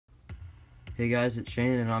Hey guys, it's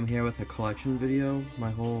Shane and I'm here with a collection video.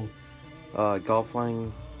 My whole golf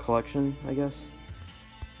Wang collection, I guess.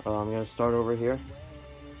 I'm going to start over here.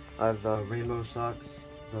 I have the rainbow socks,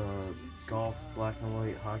 the golf black and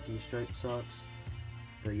white hockey striped socks,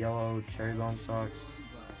 the yellow cherry bomb socks,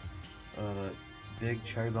 the big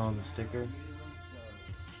cherry bomb sticker,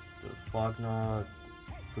 the Flogna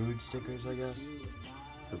food stickers, I guess,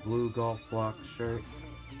 the blue golf block shirt,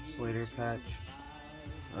 Slater patch,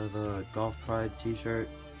 the Golf Pride t-shirt,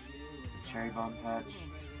 the cherry bomb patch,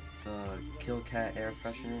 the Kill Cat air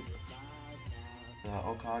freshener, the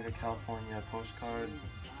Okanagan, California postcard,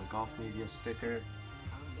 the Golf Media sticker,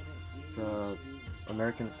 the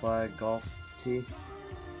American flag golf tee,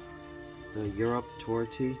 the Europe tour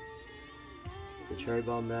tee, the cherry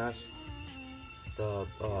bomb mask, the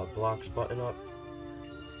blocks button up,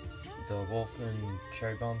 the Wolf and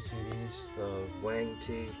cherry bomb CDs, the Wang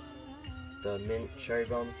tee, the mint cherry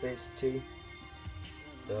bomb face tee,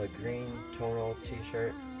 the green tonal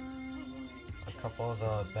t-shirt, a couple of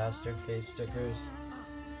the bastard face stickers,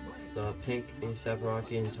 the pink A$AP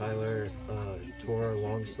Rocky and Tyler tour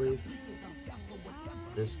long sleeve,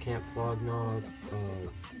 this Camp Flogna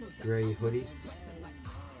gray hoodie,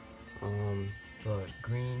 the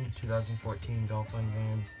green 2014 Golf Line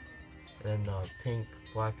Vans, and the pink,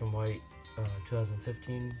 black and white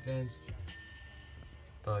 2015 Vans,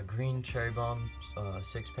 the green cherry bomb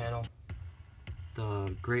 6-panel,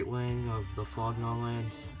 the Great Wang of the Flogna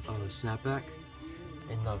Lands snapback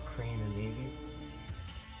in the cream and navy,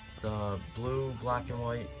 the blue, black and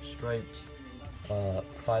white striped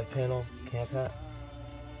 5-panel camp hat,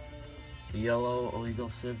 the yellow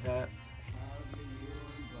illegal civ hat,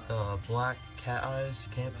 the black cat eyes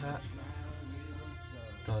camp hat,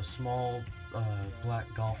 the small black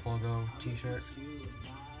golf logo t-shirt,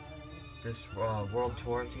 this World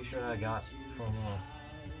Tour t-shirt I got from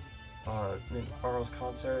Arnold's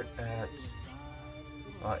concert at,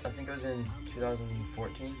 I think it was in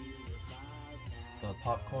 2014, the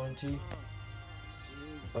popcorn tee,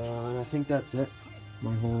 and I think that's it,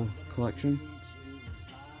 my whole collection.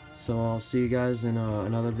 So I'll see you guys in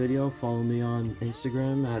another video. Follow me on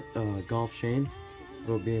Instagram at GolfShane.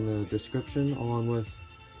 It'll be in the description along with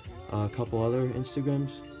a couple other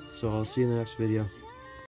Instagrams. So I'll see you in the next video.